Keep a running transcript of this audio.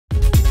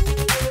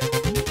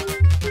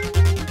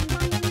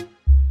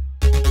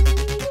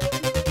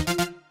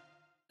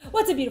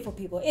What's up, beautiful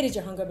people? It is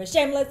your hunger but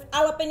Shameless,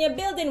 all up in your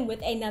building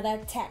with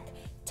another tech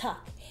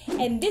talk.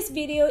 And this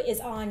video is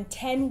on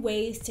 10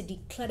 ways to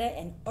declutter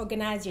and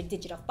organize your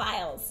digital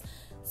files.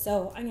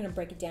 So I'm gonna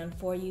break it down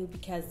for you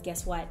because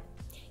guess what?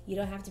 You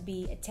don't have to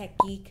be a tech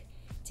geek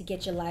to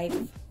get your life.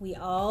 We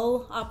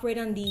all operate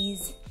on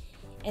these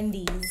and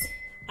these.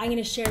 I'm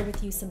gonna share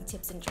with you some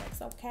tips and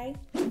tricks, okay?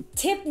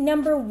 Tip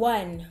number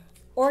 1,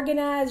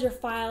 organize your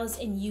files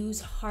and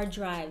use hard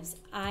drives.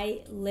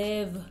 I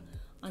live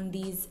on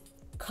these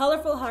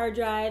colorful hard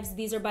drives.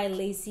 These are by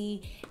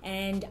Lacey,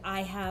 and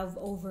I have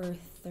over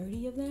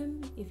 30 of them,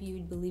 if you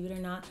believe it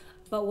or not.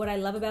 But what I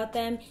love about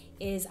them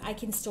is I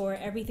can store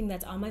everything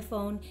that's on my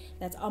phone,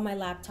 that's on my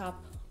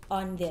laptop,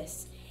 on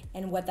this.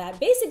 And what that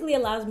basically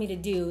allows me to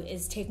do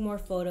is take more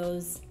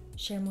photos,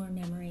 share more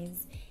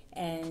memories,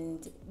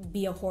 and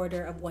be a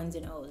hoarder of ones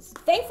and O's.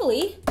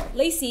 Thankfully,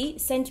 Lacey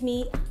sent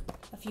me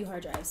a few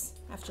hard drives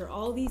after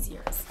all these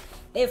years.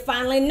 They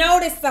finally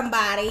noticed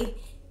somebody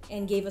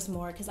and gave us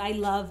more because I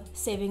love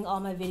saving all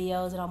my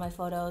videos and all my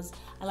photos.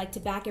 I like to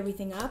back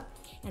everything up,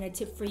 and a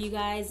tip for you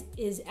guys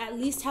is at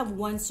least have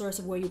one source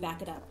of where you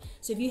back it up.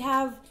 So if you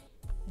have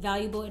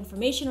valuable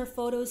information or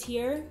photos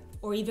here,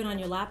 or even on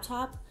your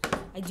laptop,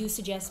 I do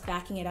suggest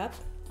backing it up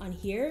on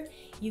here.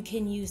 You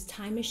can use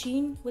Time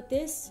Machine with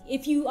this.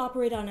 If you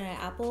operate on an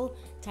Apple,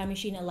 Time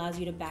Machine allows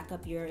you to back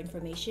up your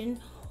information,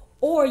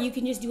 or you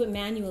can just do it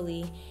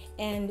manually.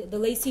 And the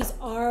Lacey's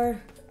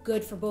are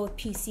good for both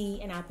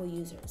PC and Apple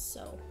users,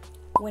 so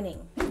winning.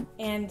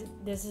 And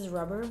this is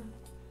rubber,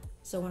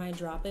 so when I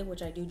drop it,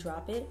 which I do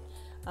drop it,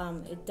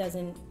 it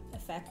doesn't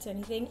affect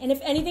anything. And if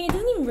anything, it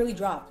doesn't even really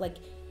drop. Like,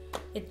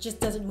 it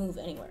just doesn't move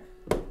anywhere.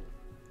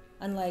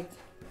 Unlike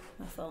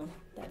my phone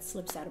that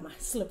slips out of my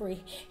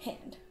slippery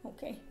hand,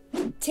 okay?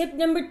 Tip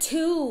number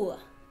 2,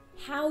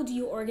 how do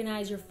you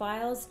organize your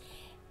files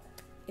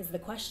is the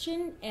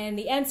question, and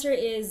the answer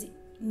is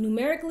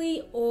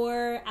numerically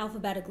or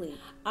alphabetically.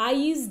 I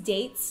use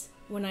dates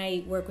when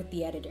I work with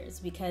the editors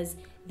because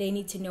they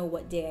need to know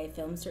what day I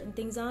film certain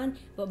things on,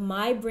 but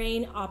my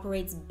brain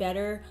operates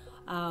better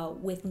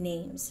with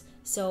names.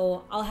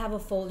 So I'll have a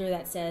folder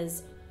that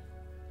says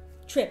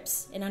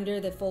trips, and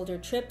under the folder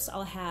trips,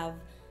 I'll have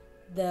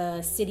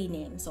the city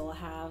name. So I'll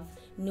have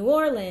New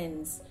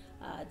Orleans,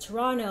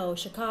 Toronto,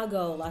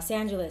 Chicago, Los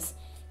Angeles.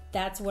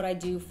 That's what I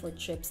do for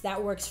trips.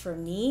 That works for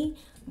me,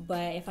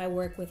 but if I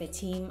work with a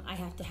team, I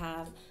have to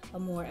have a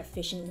more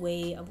efficient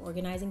way of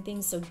organizing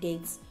things, so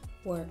dates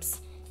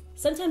works.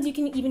 Sometimes you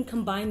can even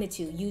combine the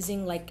two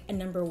using like a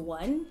number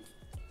 1,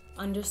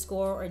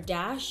 underscore or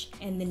dash,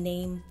 and the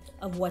name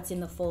of what's in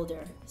the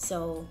folder.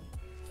 So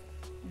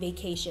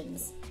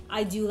vacations.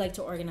 I do like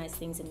to organize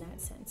things in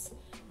that sense,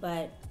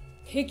 but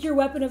pick your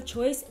weapon of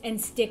choice and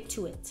stick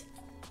to it.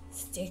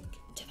 Stick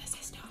to the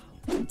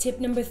system. Tip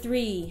number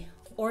 3,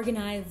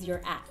 organize your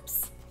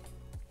apps.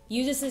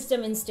 Use a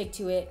system and stick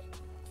to it.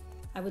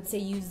 I would say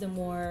use the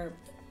more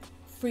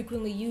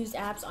frequently used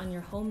apps on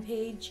your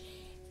homepage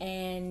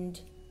and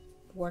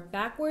work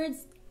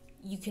backwards.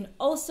 You can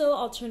also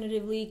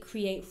alternatively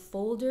create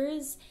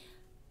folders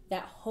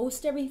that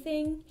host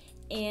everything.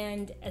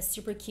 And a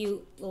super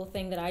cute little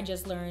thing that I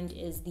just learned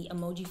is the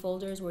emoji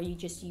folders, where you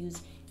just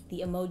use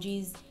the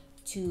emojis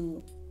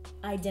to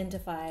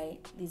identify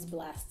these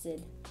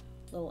blasted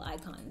little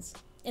icons.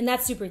 And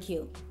that's super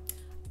cute.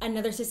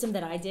 Another system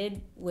that I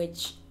did,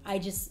 which I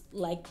just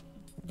like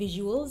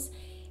visuals,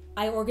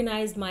 I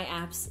organized my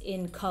apps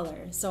in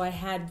color. So I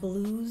had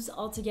blues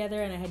all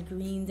together and I had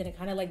greens, and it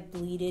kind of like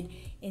bleeded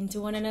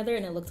into one another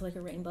and it looked like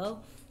a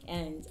rainbow.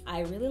 And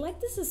I really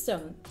liked the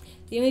system.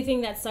 The only thing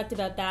that sucked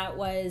about that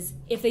was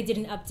if they did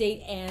an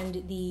update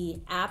and the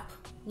app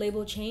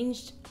label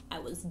changed, I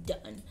was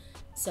done.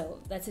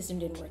 So that system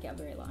didn't work out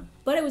very long.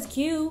 But it was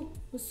cute.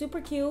 It was super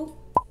cute.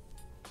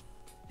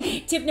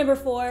 Tip number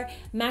 4,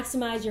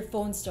 maximize your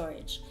phone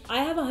storage.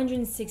 I have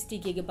 160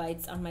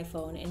 gigabytes on my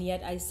phone, and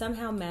yet I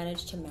somehow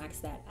managed to max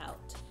that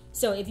out.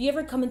 So if you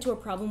ever come into a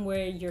problem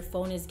where your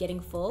phone is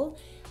getting full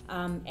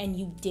and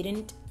you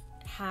didn't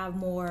have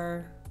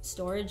more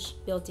storage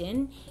built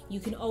in, you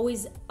can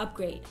always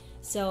upgrade.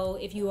 So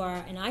if you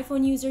are an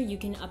iPhone user, you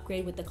can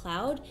upgrade with the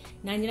cloud.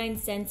 99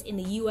 cents in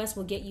the US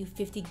will get you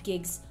 50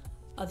 gigs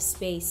of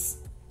space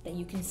that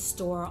you can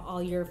store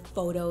all your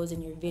photos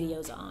and your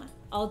videos on.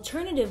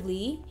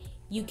 Alternatively,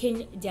 you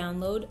can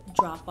download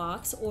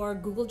Dropbox or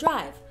Google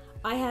Drive.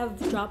 I have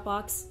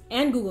Dropbox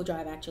and Google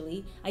Drive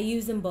actually. I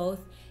use them both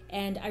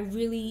and I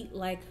really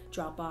like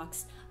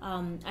Dropbox.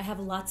 I have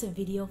lots of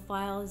video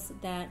files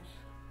that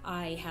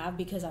I have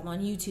because I'm on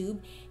YouTube,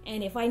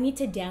 and if I need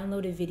to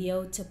download a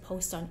video to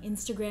post on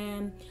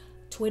Instagram,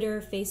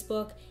 Twitter,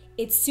 Facebook,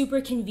 it's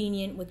super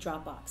convenient with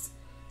Dropbox.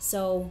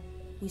 So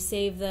we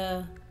save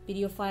the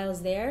video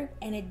files there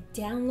and it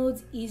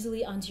downloads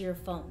easily onto your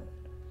phone.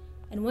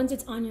 And once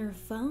it's on your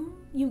phone,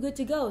 you're good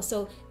to go.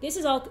 So this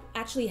is all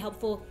actually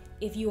helpful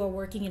if you are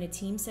working in a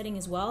team setting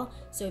as well.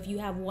 So if you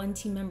have one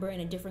team member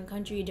in a different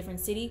country, a different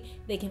city,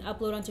 they can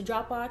upload onto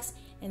Dropbox,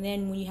 and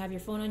then when you have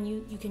your phone on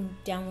you, you can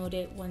download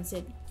it once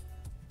it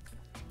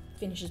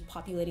finishes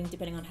populating,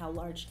 depending on how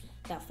large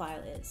that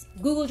file is.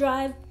 Google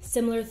Drive,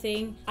 similar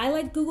thing. I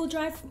like Google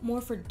Drive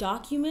more for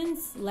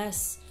documents,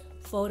 less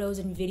photos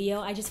and video.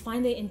 I just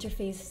find the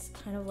interface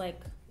kind of like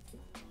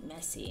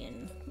messy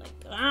and like,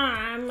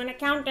 I'm an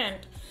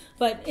accountant.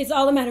 But it's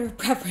all a matter of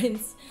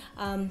preference.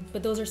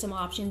 But those are some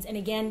options. And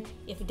again,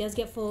 if it does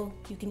get full,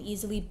 you can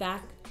easily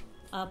back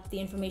up the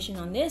information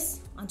on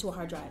this onto a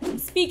hard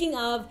drive. Speaking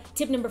of,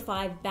 tip number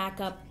 5,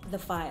 back up the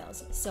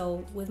files.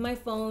 So with my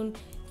phone,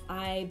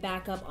 I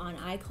back up on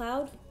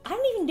iCloud. I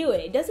don't even do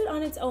it. It does it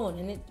on its own.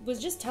 And it was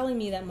just telling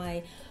me that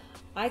my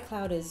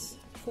iCloud is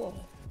full,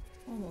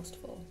 almost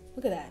full.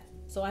 Look at that.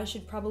 So I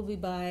should probably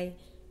buy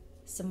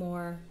some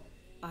more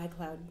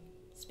iCloud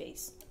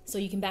space. So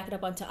you can back it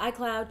up onto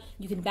iCloud.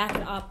 You can back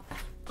it up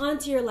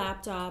onto your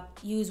laptop.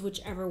 Use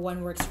whichever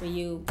one works for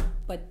you.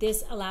 But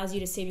this allows you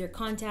to save your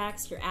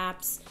contacts, your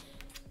apps,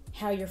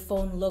 how your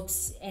phone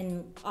looks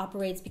and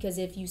operates, because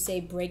if you say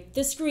break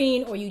the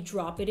screen or you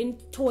drop it in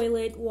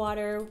toilet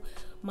water,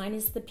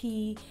 minus the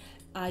pee,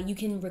 you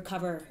can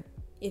recover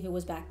if it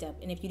was backed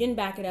up. And if you didn't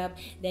back it up,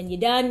 then you're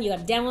done. You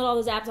gotta download all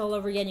those apps all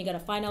over again. You gotta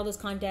find all those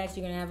contacts.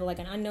 You're gonna have like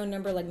an unknown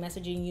number like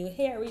messaging you,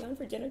 hey, are we on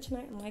for dinner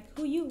tonight? I'm like,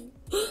 who you?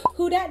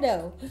 Who that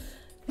know?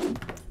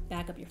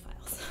 Back up your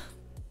files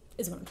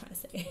is what I'm trying to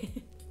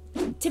say.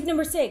 Tip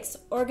number 6,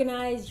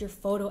 organize your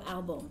photo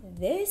album.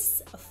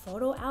 This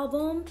photo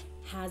album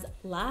has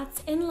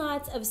lots and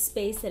lots of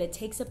space that it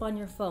takes up on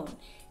your phone.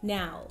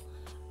 Now,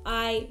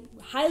 I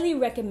highly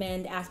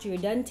recommend after you're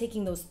done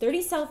taking those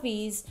 30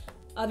 selfies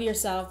of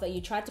yourself that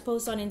you tried to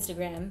post on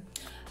Instagram,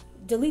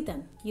 delete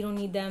them. You don't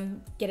need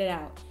them, get it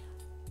out.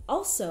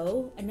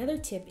 Also, another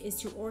tip is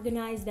to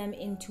organize them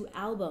into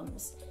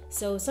albums.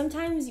 So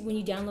sometimes when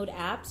you download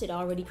apps, it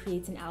already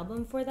creates an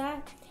album for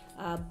that.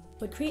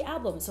 But create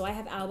albums. So I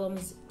have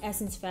albums,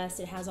 Essence Fest,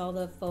 it has all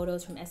the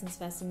photos from Essence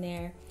Fest in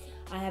there.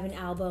 I have an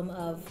album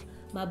of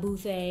my boo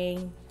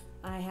thing.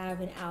 I have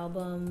an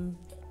album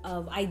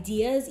of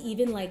ideas,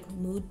 even like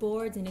mood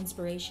boards and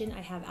inspiration.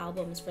 I have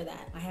albums for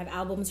that. I have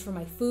albums for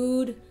my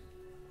food.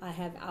 I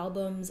have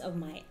albums of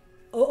my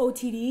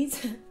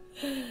OOTDs.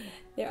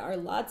 There are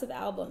lots of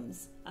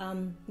albums.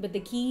 But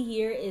the key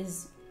here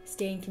is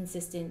staying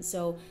consistent.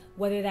 So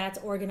whether that's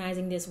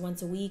organizing this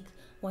once a week,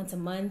 once a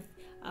month,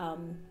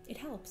 it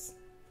helps.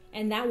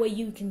 And that way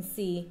you can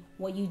see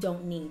what you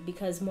don't need,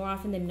 because more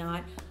often than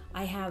not,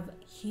 I have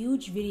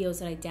huge videos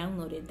that I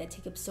downloaded that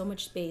take up so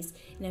much space,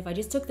 and if I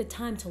just took the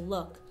time to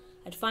look,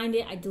 I'd find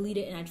it, I'd delete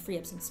it, and I'd free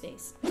up some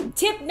space.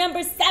 Tip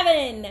number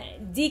 7,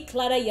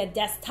 declutter your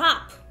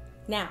desktop.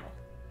 Now,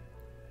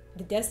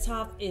 the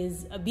desktop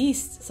is a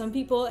beast. Some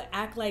people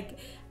act like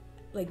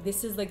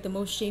this is like the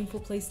most shameful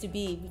place to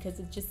be because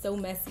it's just so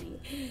messy.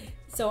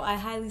 So I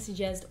highly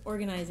suggest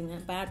organizing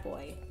that bad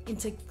boy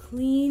into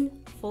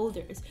clean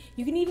folders.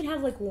 You can even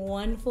have like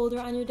one folder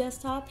on your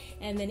desktop,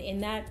 and then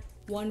in that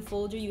one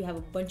folder you have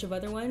a bunch of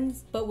other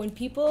ones. But when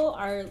people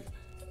are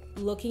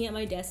looking at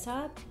my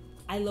desktop,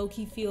 I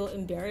low-key feel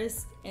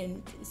embarrassed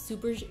and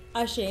super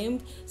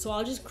ashamed. So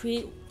I'll just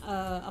create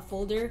a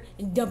folder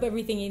and dump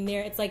everything in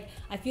there. It's like,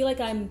 I feel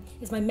like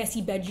it's my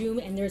messy bedroom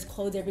and there's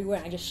clothes everywhere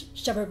and I just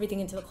shove everything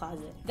into the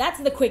closet. That's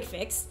the quick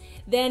fix.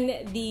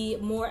 Then the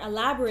more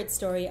elaborate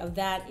story of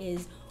that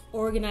is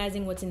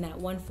organizing what's in that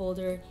one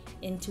folder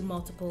into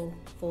multiple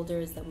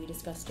folders that we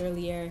discussed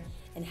earlier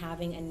and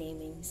having a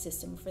naming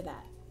system for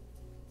that.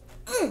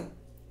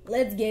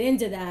 Let's get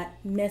into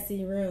that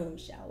messy room,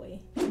 shall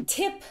we?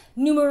 Tip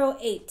numero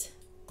 8,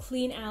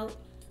 clean out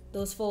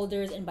those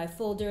folders. And by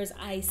folders,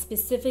 I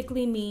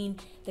specifically mean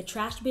the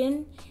trash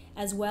bin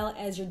as well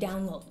as your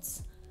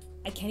downloads.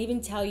 I can't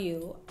even tell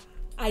you,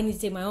 I need to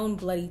take my own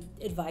bloody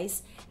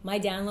advice. My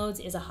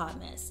downloads is a hot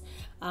mess.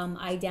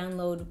 I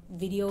download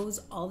videos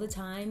all the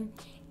time,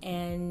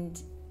 and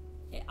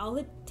all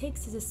it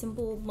takes is a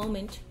simple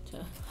moment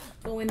to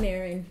go in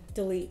there and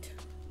delete,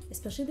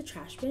 especially the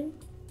trash bin.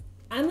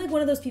 I'm like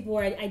one of those people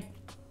where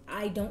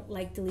I don't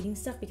like deleting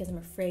stuff because I'm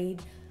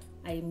afraid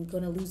I'm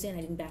gonna lose it and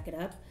I didn't back it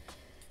up.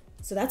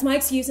 So that's my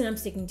excuse and I'm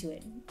sticking to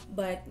it.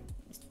 But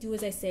do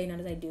as I say, not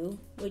as I do,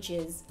 which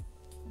is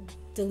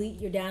delete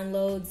your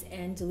downloads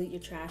and delete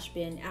your trash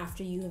bin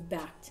after you have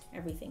backed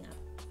everything up.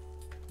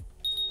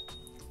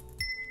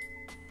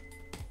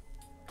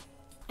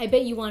 I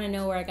bet you want to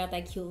know where I got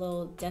that cute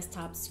little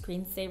desktop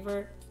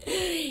screensaver.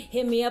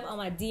 Hit me up on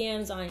my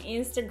DMs on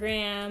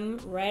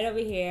Instagram right over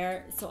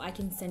here so I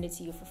can send it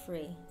to you for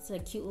free. It's a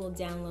cute little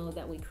download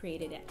that we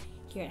created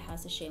here at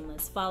House of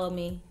Shameless. Follow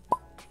me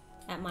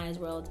at Maya's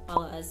World.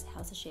 Follow us,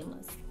 House of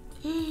Shameless.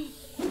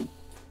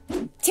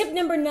 Tip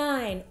number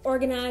 9,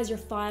 organize your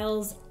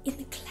files in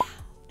the cloud.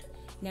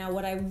 Now,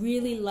 what I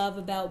really love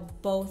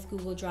about both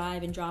Google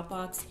Drive and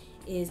Dropbox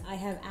is I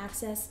have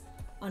access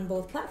on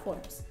both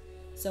platforms.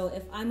 So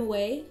if I'm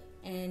away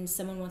and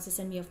someone wants to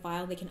send me a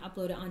file, they can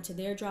upload it onto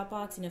their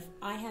Dropbox, and if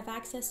I have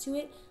access to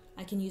it,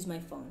 I can use my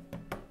phone.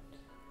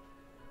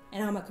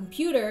 And on my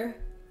computer,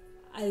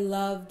 I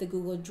love the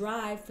Google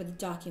Drive for the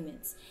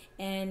documents.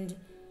 And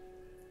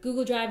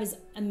Google Drive is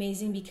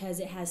amazing because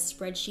it has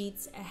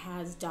spreadsheets, it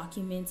has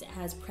documents, it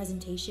has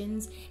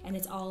presentations, and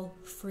it's all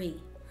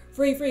free.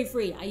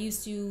 Free. I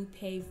used to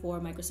pay for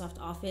Microsoft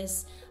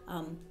Office,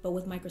 but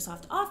with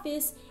Microsoft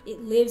Office,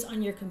 it lives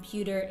on your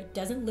computer. It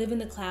doesn't live in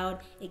the cloud.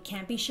 It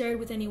can't be shared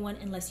with anyone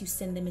unless you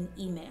send them an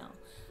email.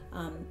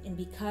 And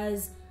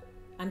because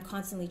I'm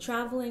constantly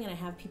traveling and I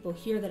have people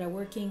here that are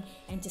working,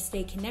 and to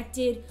stay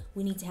connected,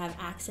 we need to have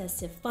access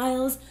to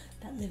files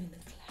that live in the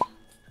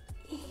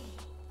cloud.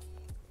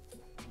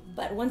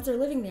 But once they're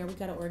living there, we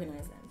gotta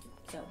organize them.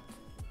 So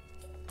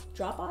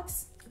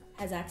Dropbox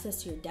has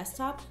access to your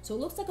desktop, so it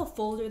looks like a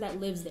folder that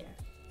lives there.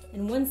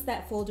 And once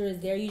that folder is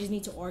there, you just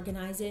need to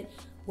organize it,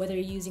 whether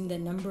you're using the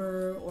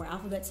number or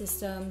alphabet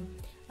system.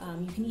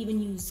 You can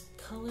even use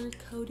color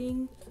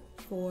coding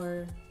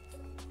for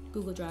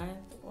Google Drive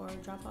or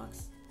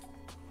Dropbox.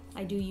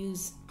 I do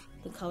use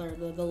the color,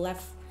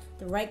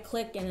 the right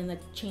click and then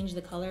change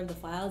the color of the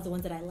files, the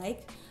ones that I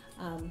like.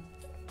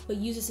 But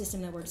use a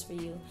system that works for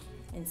you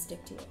and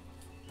stick to it.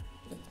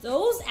 But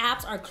those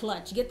apps are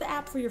clutch. Get the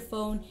app for your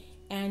phone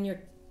and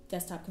your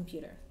desktop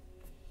computer.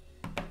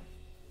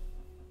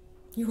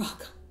 You're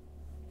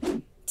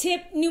welcome.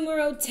 Tip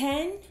numero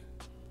 10,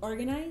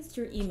 organize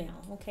your email,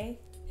 okay?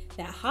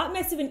 That hot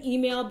mess of an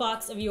email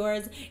box of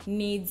yours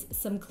needs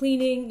some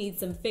cleaning,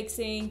 needs some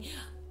fixing.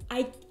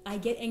 I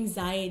get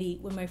anxiety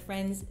when my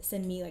friends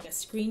send me like a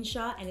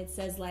screenshot and it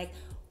says like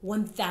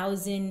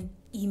 1,000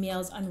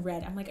 emails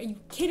unread. I'm like, are you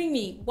kidding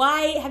me?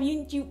 Why have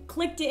you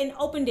clicked it and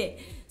opened it?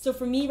 So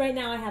for me right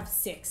now, I have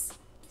six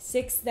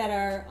that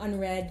are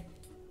unread.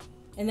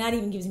 And that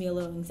even gives me a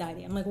little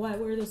anxiety. I'm like, why?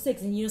 Where are those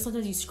 6? And you know,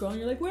 sometimes you scroll and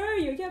you're like, where are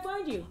you? I can't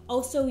find you.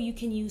 Also, you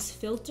can use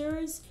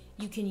filters.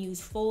 You can use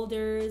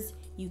folders.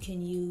 You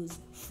can use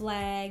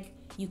flag.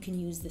 You can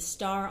use the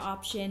star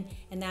option.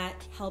 And that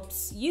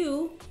helps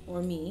you,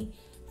 or me,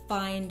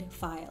 find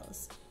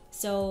files.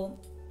 So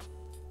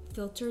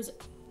filters,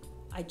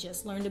 I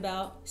just learned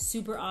about.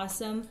 Super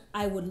awesome.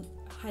 I would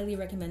highly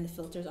recommend the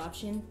filters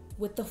option.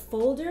 With the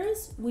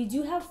folders, we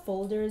do have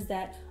folders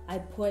that I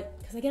put,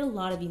 because I get a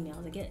lot of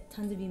emails. I get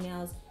tons of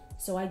emails.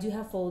 So I do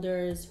have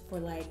folders for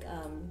like,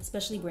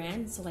 especially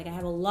brands. So like I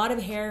have a lot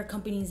of hair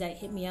companies that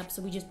hit me up.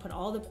 So we just put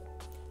all the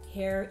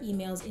hair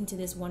emails into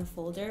this one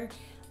folder.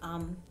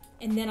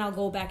 And then I'll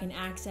go back and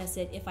access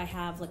it if I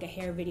have like a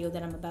hair video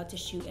that I'm about to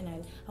shoot and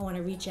I want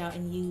to reach out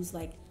and use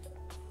like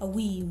a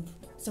weave,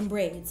 some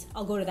braids.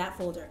 I'll go to that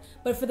folder.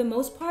 But for the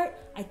most part,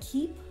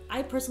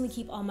 I personally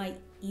keep all my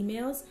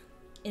emails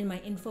in my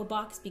info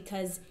box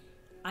because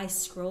I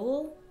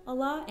scroll a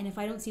lot, and if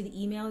I don't see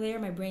the email there,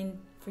 my brain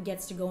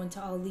forgets to go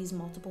into all these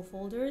multiple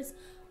folders,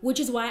 which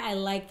is why I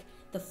like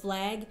the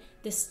flag,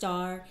 the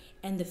star,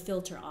 and the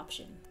filter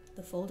option.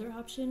 The folder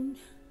option,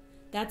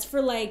 that's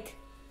for like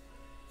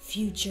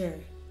future,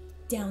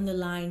 down the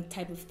line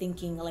type of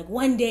thinking. Like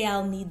one day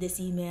I'll need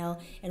this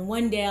email and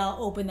one day I'll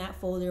open that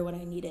folder when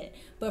I need it.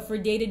 But for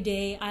day to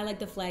day, I like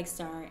the flag,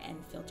 star, and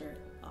filter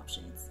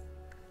options.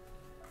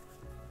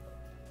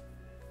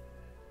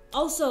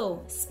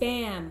 Also,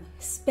 spam.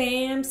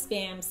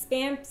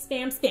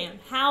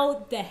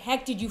 How the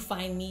heck did you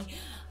find me?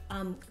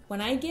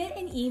 When I get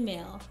an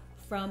email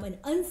from an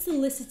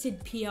unsolicited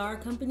PR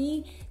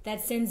company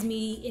that sends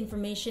me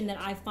information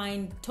that I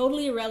find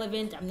totally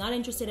irrelevant, I'm not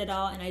interested at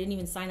all, and I didn't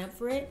even sign up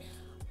for it,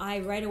 I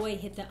right away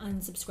hit the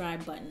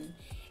unsubscribe button.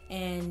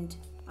 And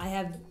I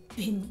have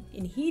been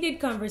in heated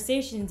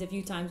conversations a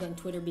few times on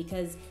Twitter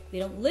because they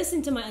don't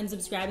listen to my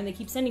unsubscribe and they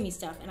keep sending me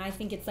stuff. And I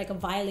think it's like a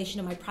violation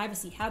of my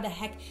privacy. How the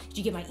heck did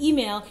you get my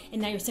email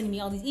and now you're sending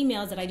me all these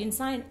emails that I didn't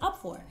sign up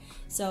for?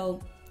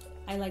 So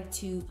I like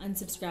to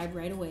unsubscribe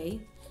right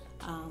away.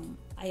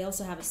 I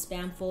also have a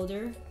spam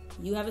folder.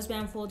 You have a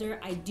spam folder.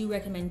 I do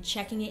recommend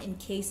checking it in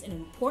case an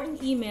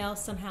important email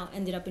somehow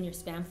ended up in your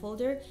spam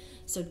folder.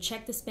 So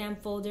check the spam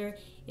folder.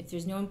 If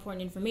there's no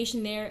important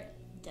information there,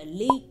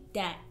 delete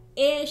that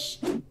ish,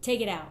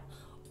 take it out.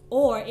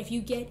 Or if you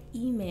get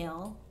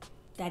email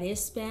that is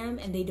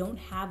spam and they don't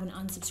have an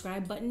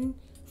unsubscribe button,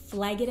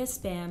 flag it as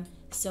spam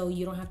so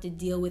you don't have to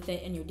deal with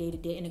it in your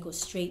day-to-day and it goes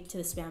straight to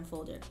the spam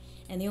folder.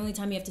 And the only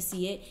time you have to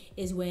see it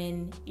is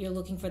when you're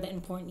looking for the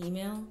important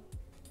email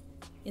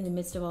in the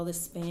midst of all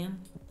this spam,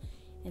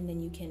 and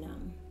then you can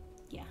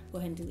go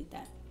ahead and delete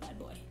that bad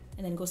boy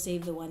and then go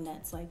save the one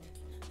that's like,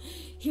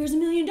 here's $1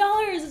 million.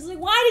 It's like,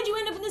 why did you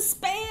end up in the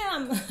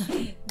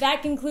spam?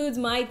 That concludes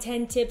my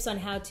 10 tips on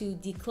how to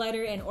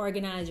declutter and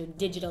organize your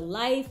digital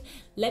life.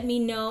 Let me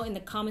know in the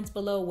comments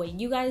below what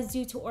you guys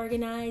do to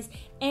organize.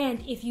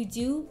 And if you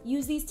do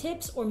use these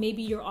tips, or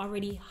maybe you're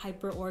already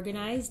hyper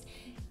organized,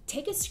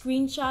 take a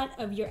screenshot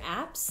of your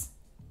apps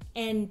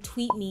and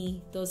tweet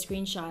me those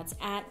screenshots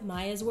at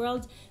Maya's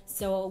World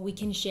so we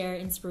can share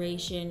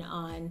inspiration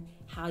on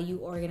how you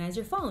organize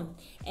your phone.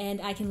 And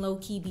I can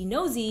low-key be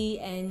nosy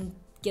and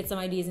get some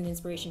ideas and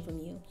inspiration from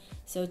you.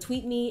 So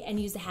tweet me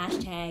and use the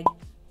hashtag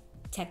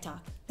TechTalk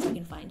so I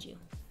can find you.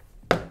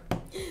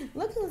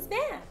 Look who's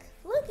back.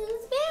 Look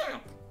who's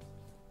back.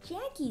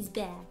 Jackie's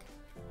back.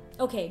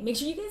 Okay, make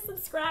sure you guys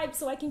subscribe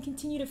so I can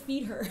continue to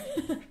feed her.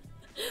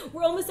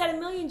 We're almost at 1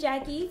 million,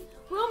 Jackie.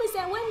 We're almost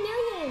at 1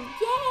 million.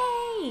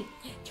 Yay!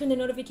 Turn the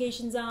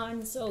notifications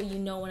on so you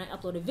know when I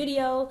upload a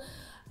video.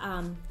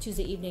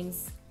 Tuesday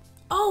evenings.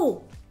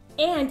 Oh,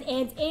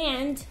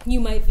 and you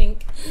might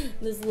think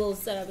this little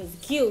setup is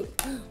cute,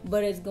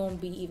 but it's gonna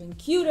be even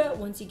cuter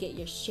once you get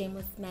your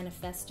Shameless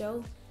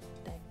manifesto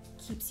that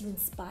keeps you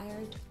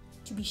inspired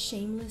to be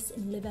shameless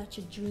and live out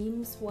your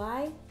dreams.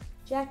 Why,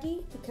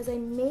 Jackie? Because I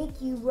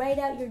make you write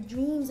out your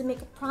dreams and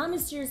make a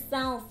promise to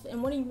yourself,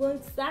 and what are you willing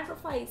to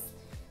sacrifice?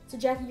 So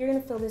Jackie, you're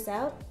gonna fill this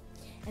out,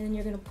 and then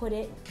you're gonna put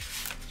it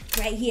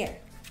right here,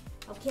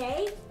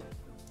 okay?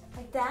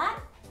 Like that.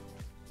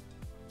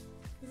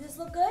 Does this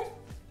look good?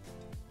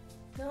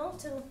 No?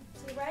 To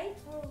the right?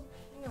 Or,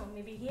 no,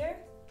 maybe here?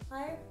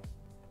 Higher?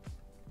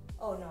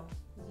 Oh no,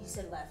 you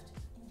said left.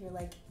 You're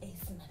like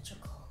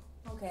asymmetrical.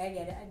 Okay, I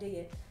get it, I dig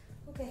it.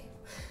 Okay.